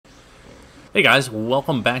Hey guys,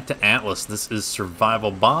 welcome back to Atlas. This is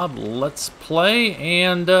Survival Bob. Let's play,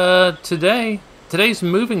 and today's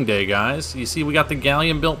moving day, guys. You see, we got the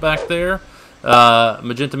Galleon built back there.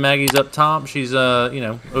 Magenta Maggie's up top. She's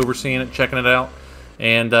overseeing it, checking it out,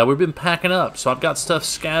 and we've been packing up. So I've got stuff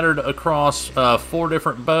scattered across 4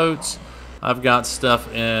 different boats. I've got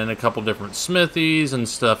stuff in a couple different smithies and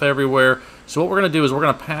stuff everywhere. So what we're gonna do is we're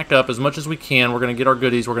gonna pack up as much as we can. We're gonna get our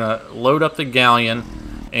goodies. We're gonna load up the Galleon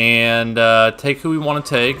and take who we want to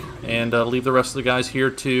take, and leave the rest of the guys here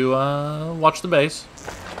to watch the base.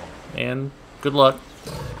 And good luck.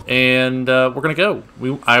 And we're gonna go.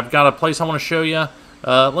 I've got a place I want to show you.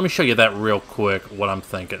 Let me show you that real quick, what I'm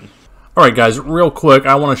thinking. Alright guys, real quick,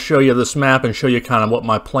 I want to show you this map and show you kind of what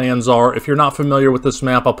my plans are. If you're not familiar with this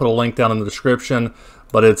map, I'll put a link down in the description,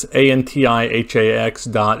 but it's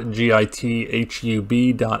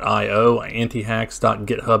antihax.github.io,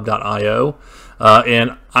 antihax.github.io.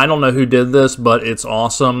 And I don't know who did this, but it's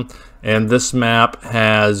awesome. And this map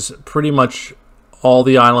has pretty much all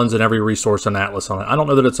the islands and every resource in Atlas on it. I don't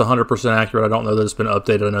know that it's 100% accurate. I don't know that it's been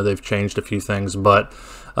updated. I know they've changed a few things, but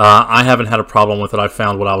I haven't had a problem with it. I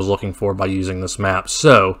found what I was looking for by using this map.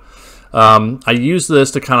 So I used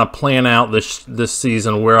this to kind of plan out this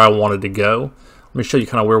season where I wanted to go. Let me show you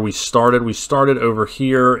kind of where we started. We started over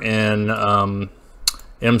here in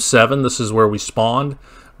M7. This is where we spawned.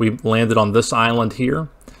 We landed on this island here,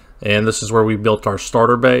 and this is where we built our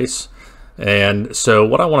starter base. And so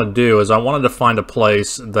what I want to do is I wanted to find a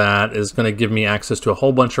place that is going to give me access to a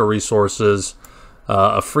whole bunch of resources,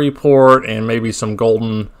 a free port, and maybe some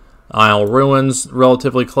Golden Isle ruins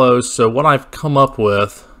relatively close. So what I've come up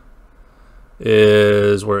with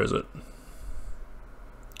is, where is it?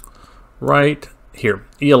 Right here,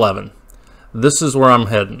 E11. This is where I'm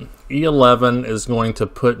heading. E11 is going to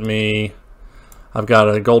put me... I've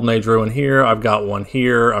got a Golden Age ruin here, I've got one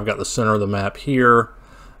here, I've got the center of the map here,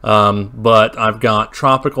 but I've got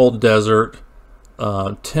tropical, desert,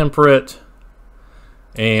 temperate,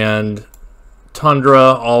 and tundra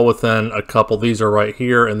all within a couple. These are right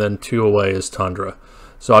here, and then 2 away is tundra.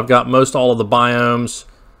 So I've got most all of the biomes.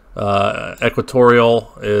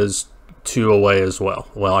 Equatorial is 2 away as well.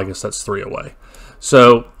 Well, I guess that's 3 away.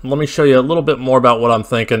 So let me show you a little bit more about what I'm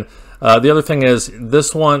thinking. The other thing is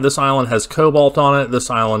this island has cobalt on it. This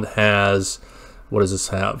island has, what does this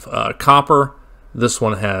have? Copper. This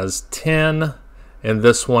one has tin, and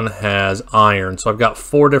this one has iron. So I've got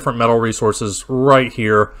 4 different metal resources right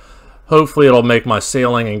here. Hopefully it'll make my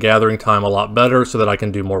sailing and gathering time a lot better so that I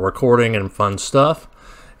can do more recording and fun stuff.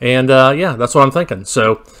 And yeah, that's what I'm thinking.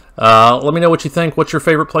 So let me know what you think. What's your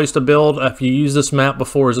favorite place to build? If you used this map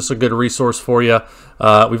before, is this a good resource for you?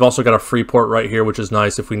 We've also got a free port right here, which is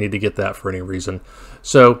nice if we need to get that for any reason.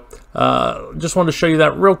 So just wanted to show you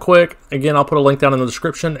that real quick. Again, I'll put a link down in the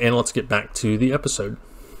description, and let's get back to the episode.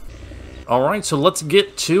 All right, so let's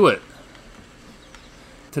get to it.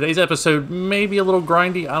 Today's episode may be a little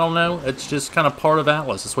grindy. I don't know. It's just kind of part of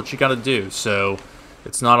Atlas. It's what you got to do. So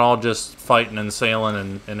it's not all just fighting and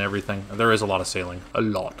sailing and everything. There is a lot of sailing. A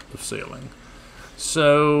lot of sailing.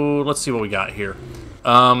 So let's see what we got here.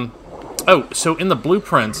 Oh, so in the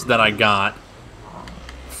blueprints that I got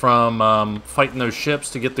from fighting those ships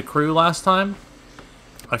to get the crew last time,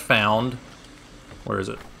 I found... Where is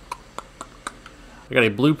it? I got a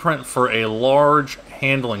blueprint for a large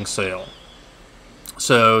handling sail.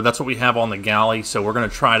 So that's what we have on the galley. So we're going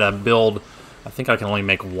to try to build... I think I can only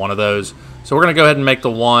make one of those. So we're going to go ahead and make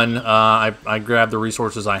the one. I grabbed the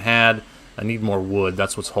resources I had. I need more wood.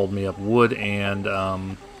 That's what's holding me up. Wood and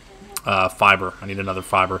fiber. I need another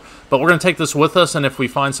fiber. But we're going to take this with us, and if we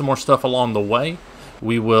find some more stuff along the way,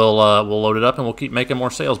 we will we'll load it up and we'll keep making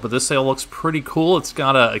more sails. But this sail looks pretty cool. It's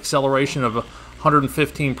got an acceleration of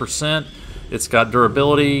 115%. It's got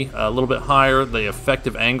durability a little bit higher. The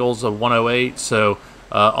effective angles of 108. So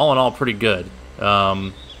all in all, pretty good.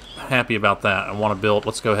 Happy about that. I want to build.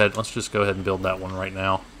 Let's just go ahead and build that one right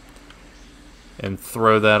now, and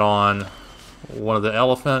throw that on one of the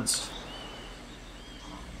elephants.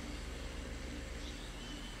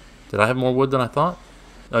 Did I have more wood than I thought?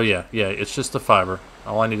 Oh yeah, it's just the fiber.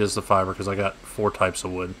 All I need is the fiber because I got 4 types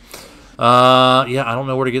of wood. Yeah, I don't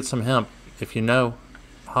know where to get some hemp. If you know,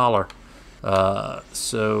 holler.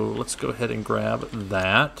 So let's go ahead and grab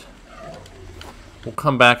that. We'll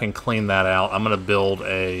come back and clean that out. I'm gonna build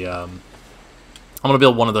a I'm gonna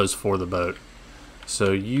build one of those for the boat.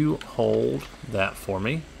 So you hold that for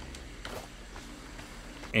me,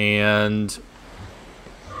 and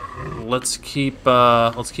let's keep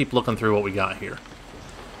looking through what we got here.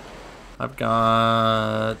 I've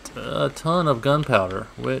got a ton of gunpowder,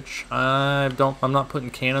 which I'm not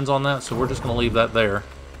putting cannons on that, so we're just going to leave that there.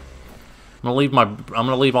 I'm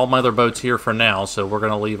gonna leave all my other boats here for now. So we're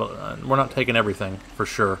gonna leave. We're not taking everything for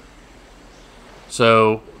sure.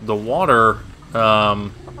 So the water,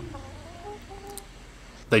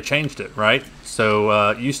 they changed it, right?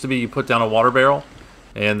 So it used to be you put down a water barrel,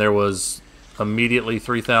 and there was immediately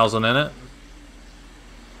 3,000 in it,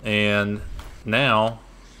 and now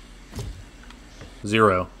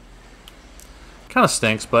 0. Kind of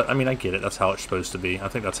stinks, but I mean, I get it. That's how it's supposed to be. I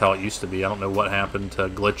think that's how it used to be. I don't know what happened to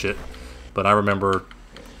glitch it, but I remember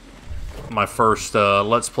my first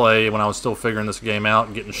Let's Play when I was still figuring this game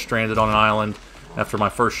out, getting stranded on an island after my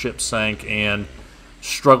first ship sank, and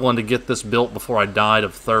struggling to get this built before I died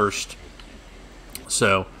of thirst.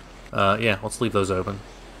 So, yeah, let's leave those open.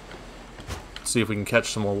 See if we can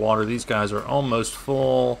catch some more water. These guys are almost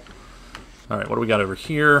full. Alright, what do we got over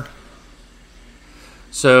here?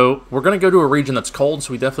 So, we're going to go to a region that's cold,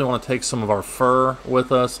 so we definitely want to take some of our fur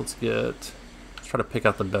with us. Let's try to pick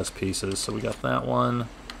out the best pieces. So we got that one.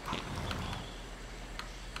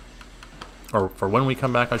 Or for when we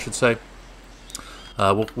come back, I should say.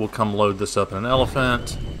 We'll come load this up in an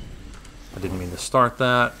elephant. I didn't mean to start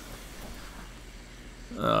that.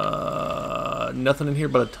 Nothing in here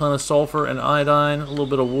but a ton of sulfur and iodine, a little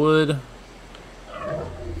bit of wood.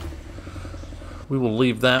 We will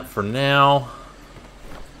leave that for now.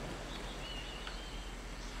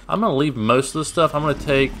 I'm going to leave most of the stuff. I'm going to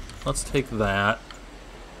take, let's take that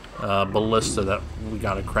ballista that we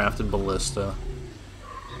got a crafted ballista.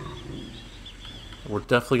 We're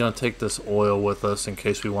definitely going to take this oil with us in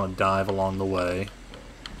case we want to dive along the way.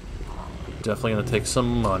 Definitely going to take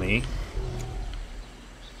some money.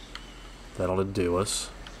 That'll do us.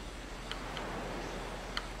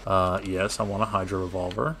 Yes, I want a hydro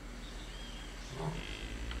revolver.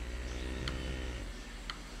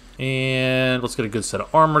 And let's get a good set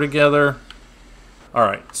of armor together.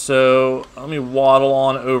 Alright, so let me waddle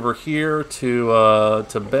on over here to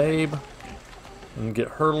Babe and get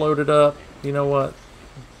her loaded up. You know what?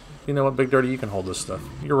 You know what, Big Dirty? You can hold this stuff.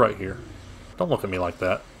 You're right here. Don't look at me like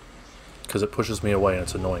that, because it pushes me away and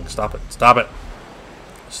it's annoying. Stop it. Stop it.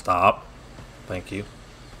 Stop. Thank you.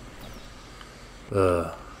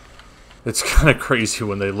 It's kind of crazy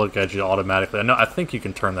when they look at you automatically. I think you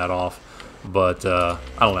can turn that off, but I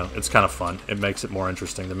don't know. It's kind of fun. It makes it more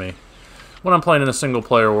interesting to me when I'm playing in a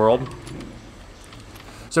single-player world.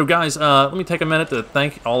 So guys, let me take a minute to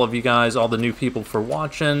thank all of you guys, all the new people for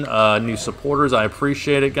watching, new supporters. I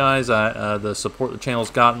appreciate it, guys. The support the channel's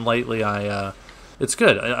gotten lately, it's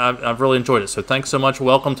good. I've really enjoyed it. So thanks so much.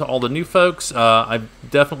 Welcome to all the new folks. I've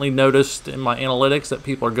definitely noticed in my analytics that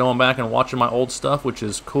people are going back and watching my old stuff, which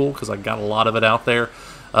is cool because I got a lot of it out there.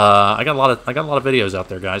 I got a lot of videos out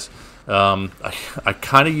there, guys. I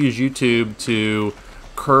kind of use YouTube to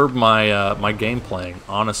curb my my game playing,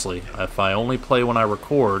 honestly. If I only play when I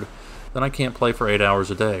record, then I can't play for 8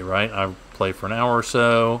 hours a day, right? I play for an hour or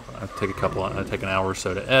so. I take an hour or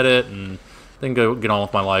so to edit, and then go get on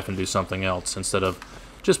with my life and do something else instead of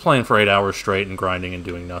just playing for 8 hours straight and grinding and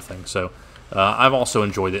doing nothing. So I've also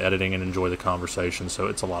enjoyed the editing and enjoy the conversation, so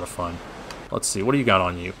it's a lot of fun. Let's see, what do you got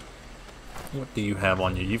on you? What do you have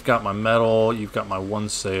on you? You've got my metal, you've got my one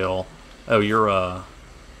sail. Oh,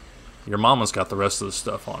 your mama's got the rest of the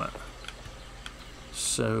stuff on it.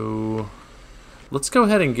 So let's go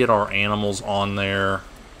ahead and get our animals on there,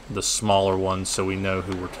 the smaller ones, so we know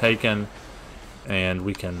who we're taking, and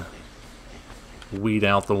we can weed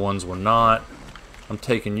out the ones we're not. I'm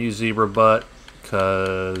taking you, Zebra Butt,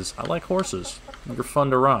 because I like horses. You're fun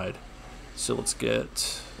to ride. So let's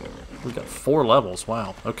get... we got 4 levels.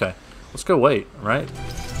 Wow. Okay. Let's go wait, right?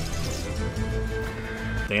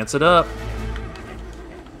 Dance it up.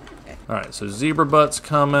 Alright, so Zebra Butt's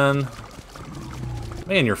coming.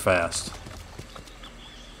 Man, you're fast.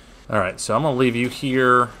 Alright, so I'm going to leave you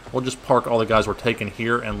here. We'll just park all the guys we're taking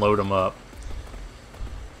here and load them up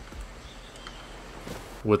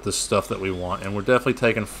with the stuff that we want. And we're definitely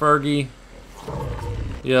taking Fergie.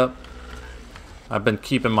 Yep. I've been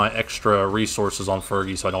keeping my extra resources on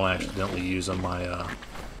Fergie so I don't accidentally use them.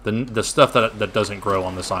 The stuff that doesn't grow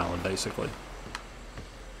on this island, basically.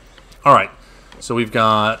 Alright, so we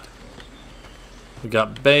got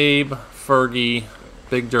Babe, Fergie,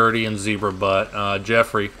 Big Dirty, and Zebra Butt.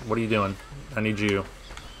 Jeffrey, what are you doing? I need you.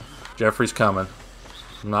 Jeffrey's coming.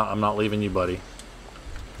 I'm not leaving you, buddy.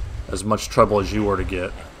 As much trouble as you were to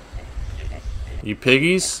get. You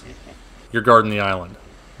piggies, you're guarding the island.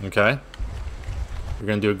 Okay? You're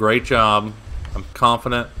going to do a great job. I'm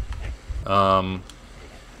confident. Man,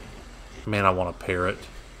 I want a parrot.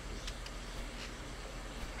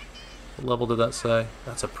 What level did that say?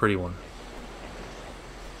 That's a pretty one.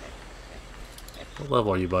 What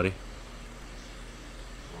level are you, buddy?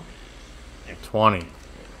 20.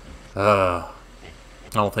 I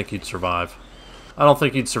don't think you'd survive. I don't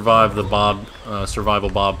think you'd survive the Survival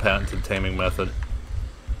Bob patented taming method.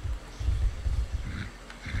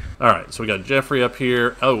 Alright, so we got Jeffrey up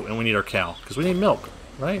here. Oh, and we need our cow, because we need milk,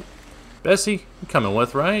 right? Bessie, you coming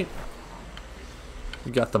with, right?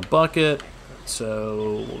 We got the bucket,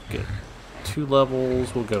 so we'll get 2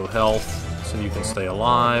 levels. We'll go health, so you can stay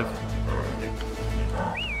alive.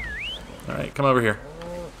 Alright, come over here.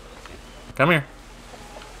 Come here.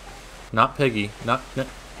 Not Piggy.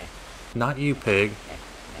 Not you, pig.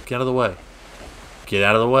 Get out of the way. Get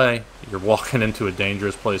out of the way. You're walking into a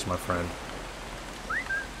dangerous place, my friend.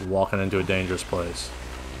 You're walking into a dangerous place.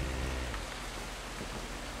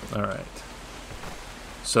 Alright.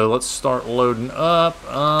 So let's start loading up.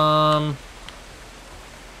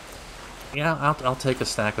 Yeah, I'll take a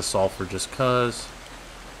stack of sulfur just cause.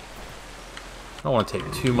 I don't want to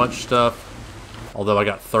take too much stuff. Although I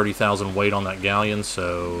got 30,000 weight on that galleon,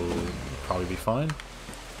 so probably be fine.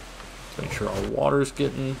 Let's make sure our water's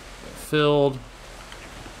getting filled.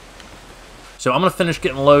 So I'm going to finish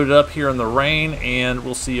getting loaded up here in the rain, and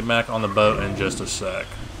we'll see you back on the boat in just a sec.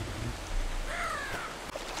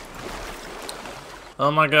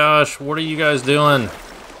 Oh my gosh, what are you guys doing?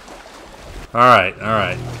 Alright,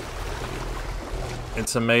 alright.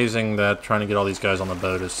 It's amazing that trying to get all these guys on the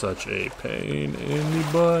boat is such a pain in the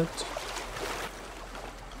butt.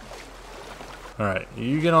 Alright,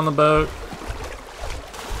 you get on the boat.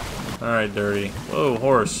 Alright, Dirty. Whoa,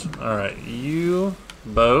 horse. Alright, you,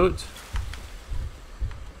 boat.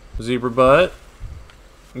 Zebra butt.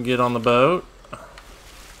 Get on the boat.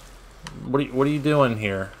 What are you doing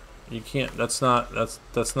here? You can't, that's not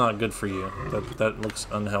good for you. That looks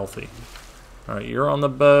unhealthy. Alright, you're on the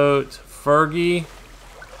boat. Fergie,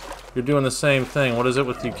 you're doing the same thing. What is it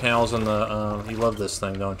with you cows and the, you love this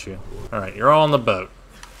thing, don't you? Alright, you're all on the boat.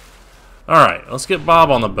 Alright, let's get Bob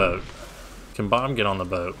on the boat. Can Bob get on the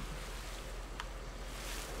boat?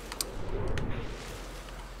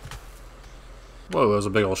 Whoa, there's a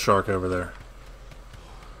big old shark over there.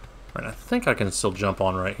 Alright, I think I can still jump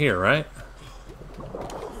on right here, right?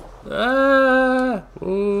 Ah!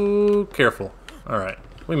 Ooh, careful. Alright,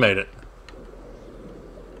 we made it.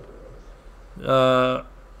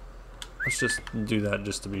 Let's just do that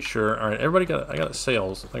just to be sure. Alright, everybody I got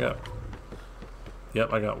sails.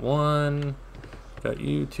 Yep, I got 1. Got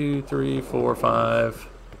you, 2, 3, 4, 5,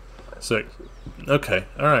 6. Okay,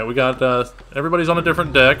 alright, we got, everybody's on a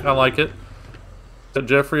different deck. I like it. Got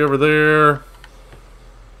Jeffrey over there.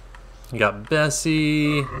 You got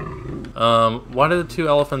Bessie. Why do the 2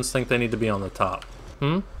 elephants think they need to be on the top?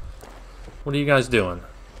 What are you guys doing?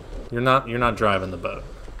 You're not driving the boat.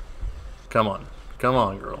 Come on. Come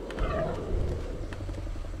on, girl.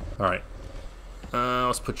 Alright.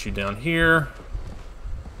 Let's put you down here.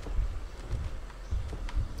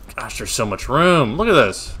 Gosh, there's so much room. Look at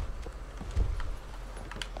this.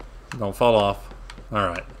 Don't fall off.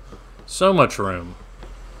 Alright. So much room.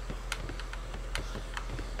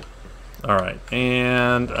 Alright.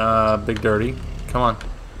 And, Big Dirty. Come on.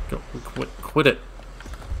 Go, quit it.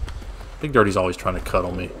 Big Dirty's always trying to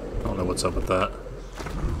cuddle me. I don't know what's up with that.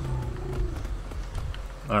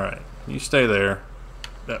 Alright. You stay there.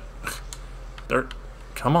 Dirt.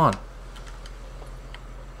 Come on.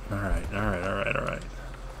 Alright, alright, alright, alright.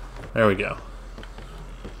 There we go.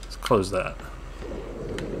 Let's close that.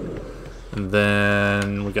 And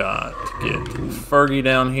then we got to get Fergie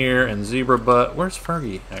down here and Zebra Butt. Where's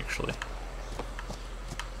Fergie, actually?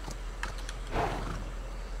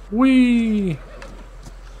 Whee!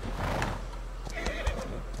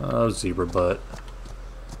 Oh, Zebra Butt.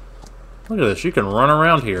 Look at this, you can run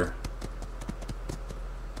around here.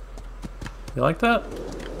 You like that?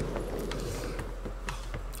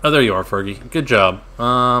 Oh, there you are, Fergie. Good job.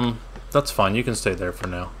 That's fine. You can stay there for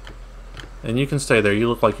now. And you can stay there. You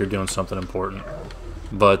look like you're doing something important.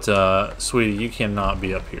 But, sweetie, you cannot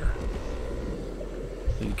be up here.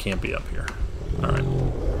 You can't be up here. Alright.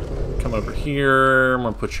 Come over here. I'm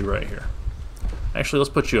going to put you right here. Actually, let's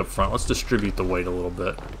put you up front. Let's distribute the weight a little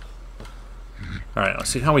bit. Alright, let's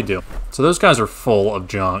see how we do. So those guys are full of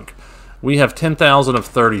junk. We have 10,000 of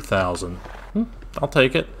 30,000. I'll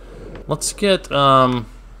take it. Let's get, ooh,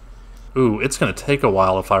 it's going to take a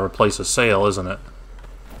while if I replace a sail, isn't it?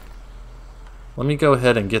 Let me go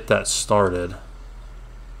ahead and get that started.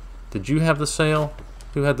 Did you have the sail?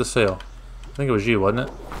 Who had the sail? I think it was you, wasn't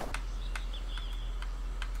it?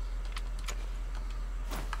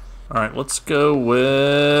 Alright, let's go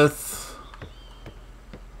with...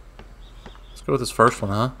 Let's go with this first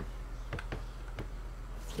one, huh?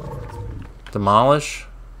 Demolish.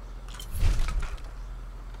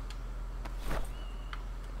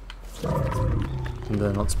 And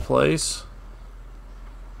then let's place.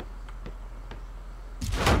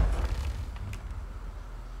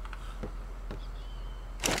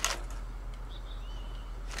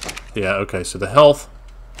 Yeah, okay, so the health,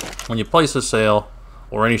 when you place a sail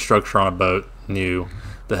or any structure on a boat new,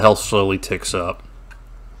 the health slowly ticks up.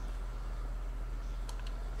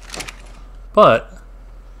 But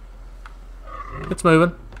it's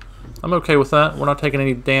moving. I'm okay with that. We're not taking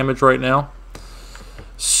any damage right now.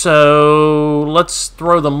 So let's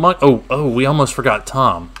throw the monkey. Oh, we almost forgot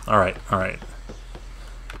Tom. All right.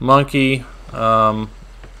 Monkey,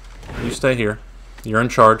 you stay here. You're in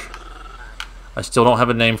charge. I still don't have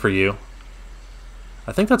a name for you.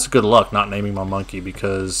 I think that's good luck not naming my monkey,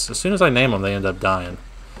 because as soon as I name them, they end up dying.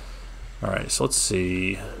 Alright, so let's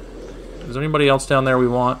see. Is there anybody else down there we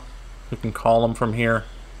want? We can call them from here.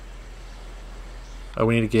 Oh,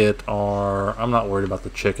 we need to get our... I'm not worried about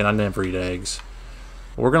the chicken. I never eat eggs.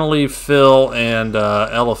 We're going to leave Phil and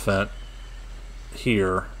Elephant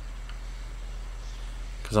here,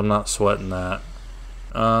 because I'm not sweating that.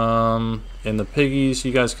 And the piggies,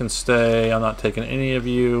 you guys can stay. I'm not taking any of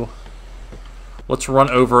you. Let's run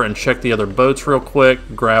over and check the other boats real quick,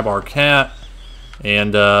 grab our cat,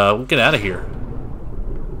 and we'll get out of here.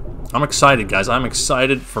 I'm excited, guys. I'm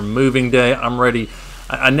excited for moving day. I'm ready.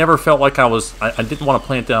 I never felt like I didn't want to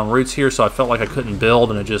plant down roots here, so I felt like I couldn't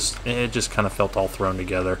build, and it just kind of felt all thrown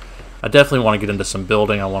together. I definitely want to get into some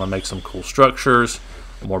building. I want to make some cool structures,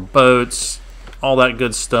 more boats, all that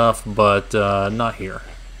good stuff, but not here.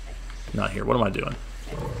 Not here. What am I doing?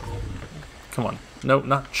 Come on. Nope,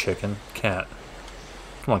 not chicken. Cat.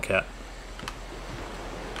 Come on, cat.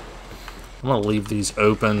 I'm going to leave these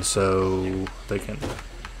open so they can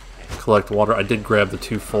collect water. I did grab the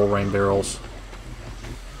 2 full rain barrels.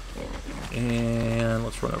 And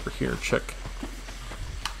let's run over here. Check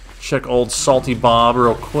old Salty Bob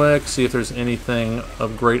real quick. See if there's anything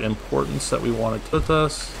of great importance that we want to put with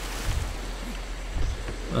us.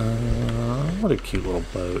 What a cute little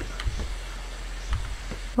boat.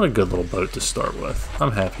 What a good little boat to start with.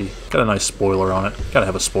 I'm happy. Got a nice spoiler on it. Gotta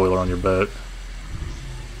have a spoiler on your boat.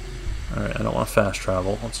 Alright, I don't want to fast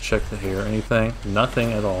travel. Let's check the here. Anything?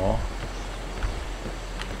 Nothing at all.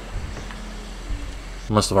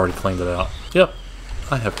 Must have already cleaned it out. Yep.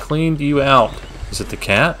 I have cleaned you out. Is it the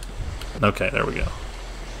cat? Okay, there we go.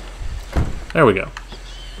 There we go.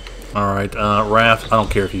 Alright, raft. I don't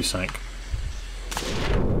care if you sink.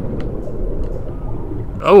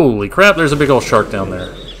 Holy crap, there's a big old shark down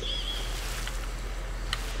there.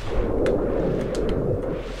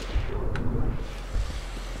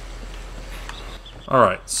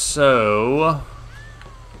 Alright, so...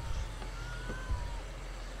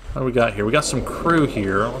 what do we got here? We got some crew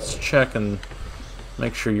here. Let's check and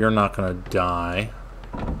make sure you're not going to die.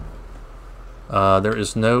 There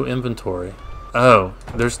is no inventory. Oh,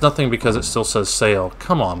 there's nothing because it still says sail.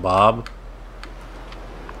 Come on, Bob.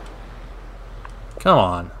 Come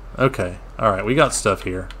on. Okay. Alright, we got stuff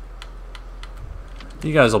here.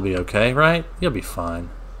 You guys will be okay, right? You'll be fine.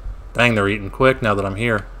 Dang, they're eating quick now that I'm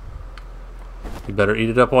here. You better eat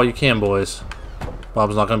it up while you can, boys.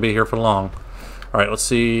 Bob's not going to be here for long. Alright, let's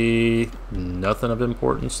see. Nothing of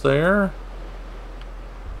importance there.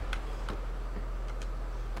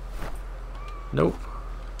 Nope.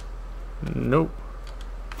 Nope.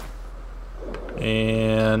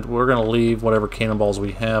 And we're going to leave whatever cannonballs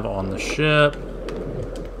we have on the ship.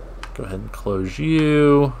 Go ahead and close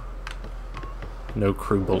you. No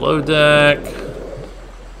crew below deck.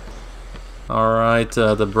 Alright,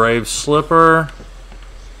 the Brave Slipper.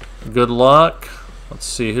 Good luck. Let's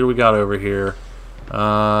see, who do we got over here?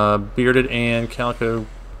 Bearded and Calico.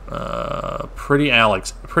 Pretty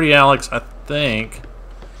Alex. Pretty Alex, I think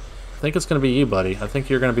it's going to be you, buddy. I think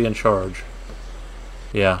you're going to be in charge.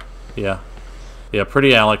 Yeah.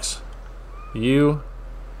 Pretty Alex. You're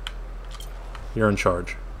in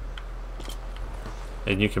charge.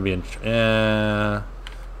 And you can be in... and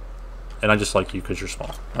I just like you because you're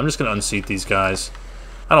small. I'm just going to unseat these guys.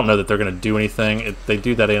 I don't know that they're going to do anything. If they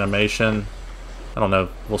do that animation, I don't know.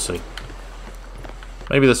 We'll see.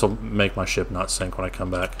 Maybe this will make my ship not sink when I come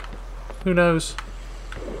back. Who knows?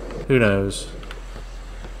 Who knows?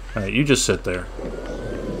 Alright, you just sit there.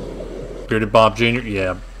 Bearded Bob Jr.?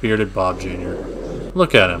 Yeah, Bearded Bob Jr.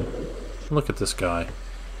 Look at him. Look at this guy.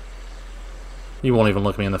 You won't even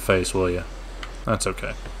look me in the face, will you? That's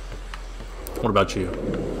okay. What about you?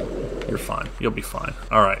 You're fine. You'll be fine.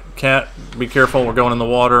 Alright, cat, be careful. We're going in the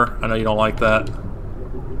water. I know you don't like that.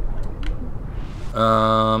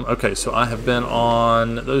 Okay, so I have been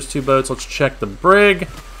on those 2 boats. Let's check the brig.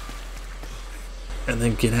 And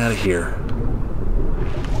then get out of here.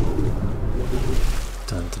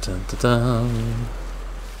 Dun, Dun, dun, dun.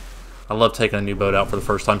 I love taking a new boat out for the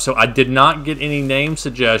first time. So I did not get any name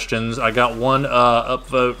suggestions. I got one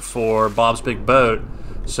upvote for Bob's Big Boat.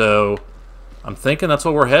 So I'm thinking that's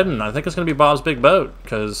what we're heading. I think it's going to be Bob's Big Boat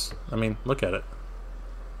because, I mean, look at it.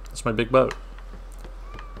 It's my big boat.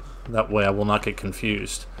 That way I will not get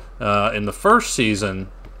confused. In the first season,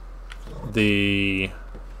 the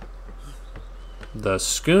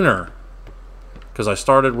schooner, because I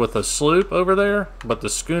started with a sloop over there, but the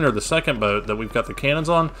schooner, the second boat that we've got the cannons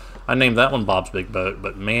on, I named that one Bob's Big Boat,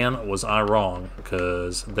 but man, was I wrong,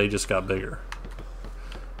 because they just got bigger.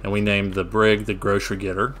 And we named the brig the Grocery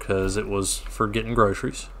Getter, because it was for getting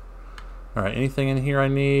groceries. Alright, anything in here I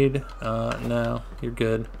need? No, you're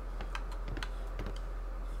good.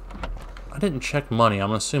 I didn't check money.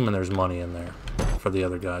 I'm assuming there's money in there for the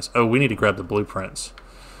other guys. Oh, we need to grab the blueprints.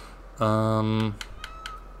 You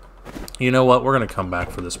know what? We're going to come back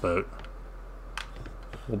for this boat.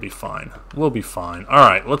 We'll be fine. We'll be fine. All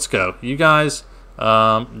right, let's go. You guys,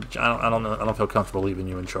 I don't know. I don't feel comfortable leaving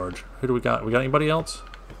you in charge. Who do we got? We got anybody else?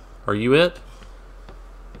 Are you it?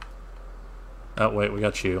 Oh, wait, we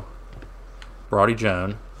got you. Brody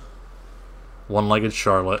Joan. One-legged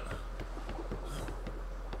Charlotte.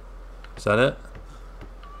 Is that it?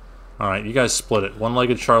 All right, you guys split it.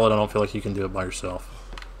 One-legged Charlotte, I don't feel like you can do it by yourself.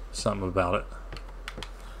 Something about it.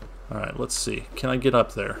 Alright, let's see. Can I get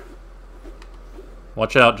up there?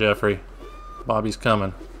 Watch out, Jeffrey. Bobby's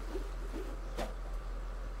coming.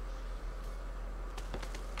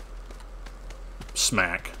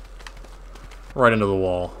 Smack. Right into the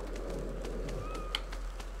wall.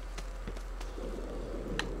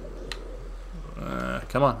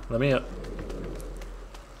 Come on, let me up.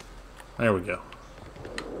 There we go.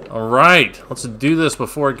 Alright, let's do this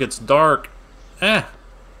before it gets dark. Alright,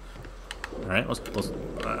 let's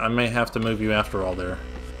I may have to move you after all there.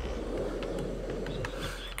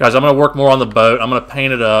 Guys, I'm going to work more on the boat. I'm going to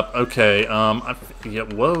paint it up. Okay, yeah,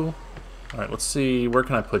 whoa. Alright, let's see. Where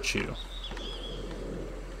can I put you?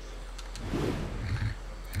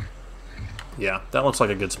 Yeah, that looks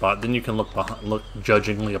like a good spot. Then you can look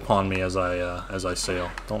judgingly upon me as I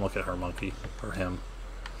sail. Don't look at her, monkey, or him.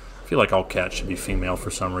 I feel like all cats should be female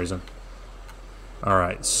for some reason.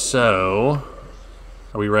 Alright, so...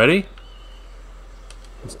 Are we ready?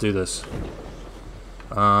 Let's do this.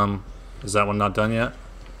 Is that one not done yet?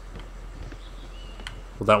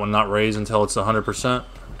 Will that one not raise until it's 100%?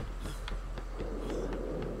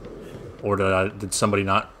 Or did somebody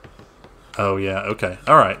not? Oh yeah, okay.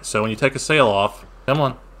 Alright, so when you take a sail off, come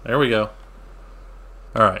on, there we go.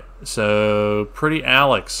 Alright, so Pretty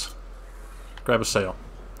Alex. Grab a sail.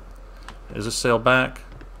 Is this sail back?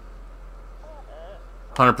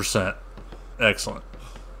 100%. Excellent.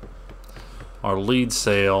 Our lead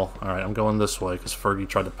sail. Alright, I'm going this way because Fergie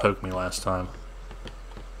tried to poke me last time.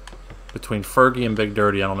 Between Fergie and Big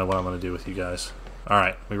Dirty, I don't know what I'm going to do with you guys.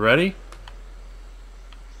 Alright, we ready?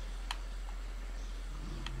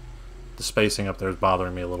 The spacing up there is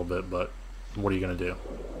bothering me a little bit, but what are you going to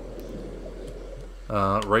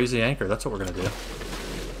do? Raise the anchor. That's what we're going to do.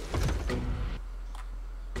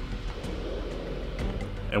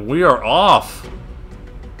 And we are off!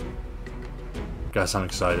 Guys, I'm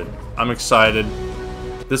excited. I'm excited.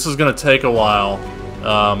 This is going to take a while.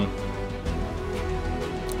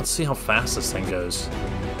 Let's see how fast this thing goes.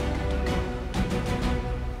 I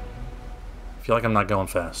feel like I'm not going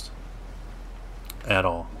fast. At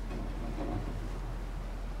all.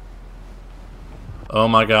 Oh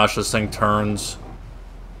my gosh, this thing turns.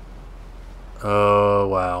 Oh,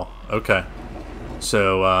 wow. Okay.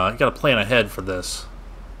 So, you gotta plan ahead for this.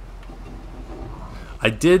 I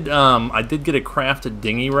did get a crafted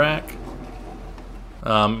dinghy rack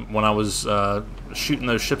when I was shooting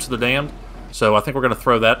those ships of the damned. So I think we're going to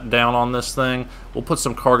throw that down on this thing. We'll put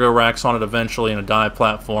some cargo racks on it eventually and a dive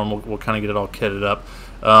platform. We'll kind of get it all kitted up.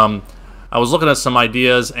 I was looking at some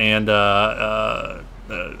ideas, and a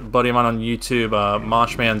buddy of mine on YouTube,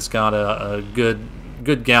 Moshman's got a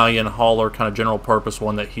good Galleon hauler, kind of general purpose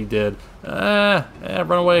one that he did.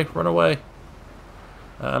 Run away, run away.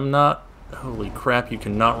 I'm not... Holy crap, you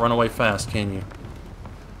cannot run away fast, can you?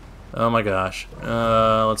 Oh my gosh.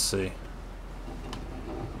 Let's see.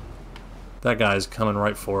 That guy's coming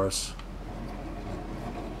right for us.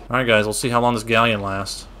 Alright guys, we'll see how long this Galleon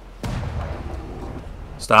lasts.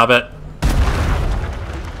 Stop it.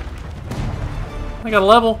 I got a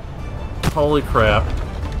level. Holy crap.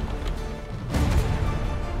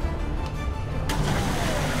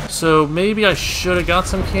 So maybe I should have got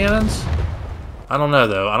some cannons? I don't know,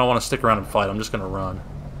 though. I don't want to stick around and fight. I'm just going to run.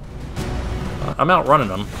 I'm outrunning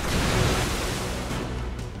them.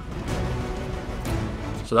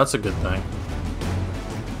 So that's a good thing.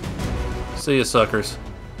 See ya, suckers.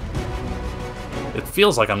 It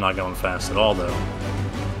feels like I'm not going fast at all, though.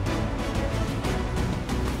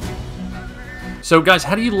 So, guys,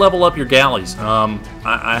 how do you level up your galleys?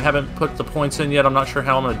 I haven't put the points in yet. I'm not sure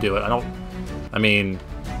how I'm going to do it. I mean,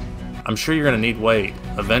 I'm sure you're going to need weight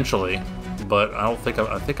eventually, but I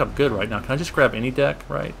think I'm good right now. Can I just grab any deck,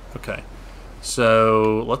 right? Okay.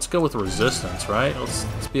 So, let's go with resistance, right?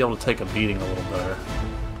 Let's be able to take a beating a little better.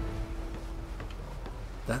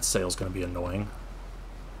 That sail's going to be annoying.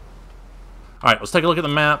 Alright, let's take a look at the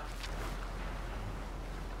map.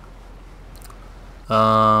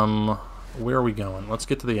 Where are we going? Let's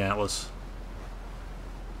get to the Atlas.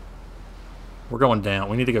 We're going down.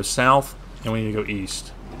 We need to go south, and we need to go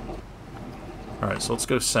east. Alright, so let's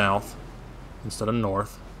go south instead of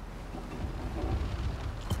north.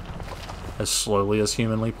 As slowly as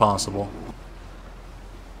humanly possible.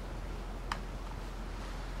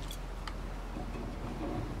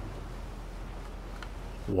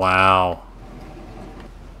 Wow.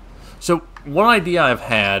 So, one idea I've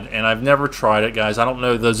had, and I've never tried it, guys. I don't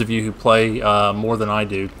know, those of you who play more than I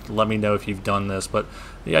do, let me know if you've done this. But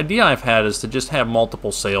the idea I've had is to just have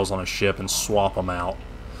multiple sails on a ship and swap them out.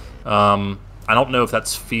 I don't know if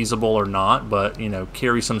that's feasible or not, but, you know,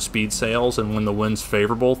 carry some speed sails, and when the wind's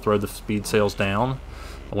favorable, throw the speed sails down.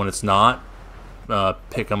 When it's not,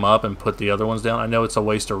 pick them up and put the other ones down. I know it's a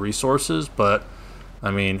waste of resources, but, I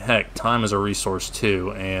mean, heck, time is a resource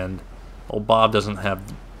too, and old Bob doesn't have...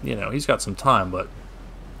 You know, he's got some time, but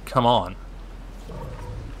come on.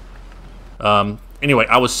 Anyway,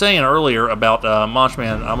 I was saying earlier about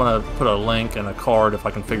Moshman. I'm going to put a link and a card if I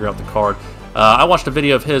can figure out the card. I watched a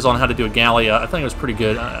video of his on how to do a galley. I think it was pretty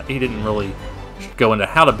good. He didn't really go into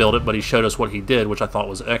how to build it, but he showed us what he did, which I thought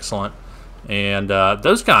was excellent. And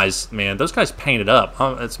those guys, man, those guys painted up.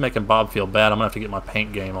 It's making Bob feel bad. I'm going to have to get my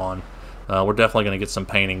paint game on. We're definitely going to get some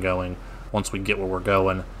painting going once we get where we're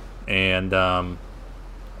going. And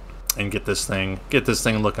get this thing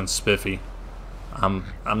looking spiffy. I'm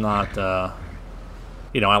not,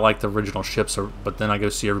 you know, I like the original ships, but then I go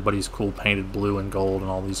see everybody's cool painted blue and gold and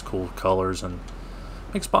all these cool colors, and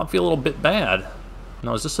makes Bob feel a little bit bad.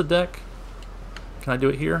 Now, is this a deck? Can I do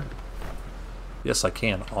it here? Yes, I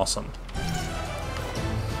can. Awesome.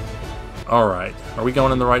 All right, are we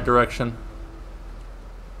going in the right direction?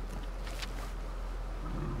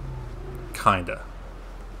 Kinda.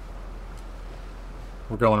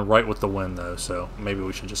 We're going right with the wind, though, so maybe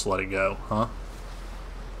we should just let it go, huh?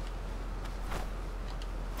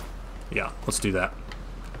 Yeah, let's do that.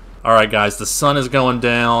 Alright, guys, the sun is going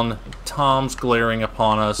down. Tom's glaring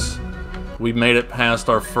upon us. We made it past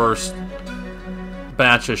our first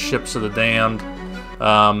batch of ships of the damned.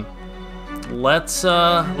 Let's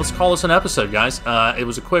call this an episode, guys. It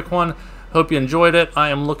was a quick one. Hope you enjoyed it. I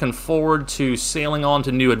am looking forward to sailing on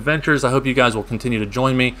to new adventures. I hope you guys will continue to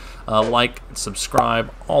join me. Like,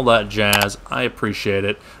 subscribe, all that jazz. I appreciate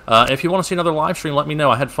it. If you want to see another live stream, let me know.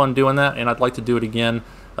 I had fun doing that, and I'd like to do it again.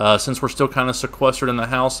 Since we're still kind of sequestered in the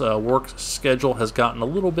house, work schedule has gotten a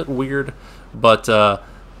little bit weird. But,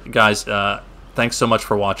 guys, thanks so much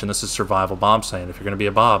for watching. This is TheSurvivalBob saying, if you're going to be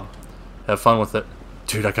a Bob, have fun with it.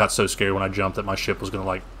 Dude, I got so scared when I jumped that my ship was going to,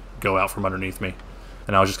 like, go out from underneath me.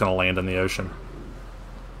 And I was just going to land in the ocean.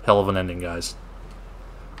 Hell of an ending, guys.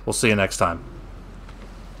 We'll see you next time.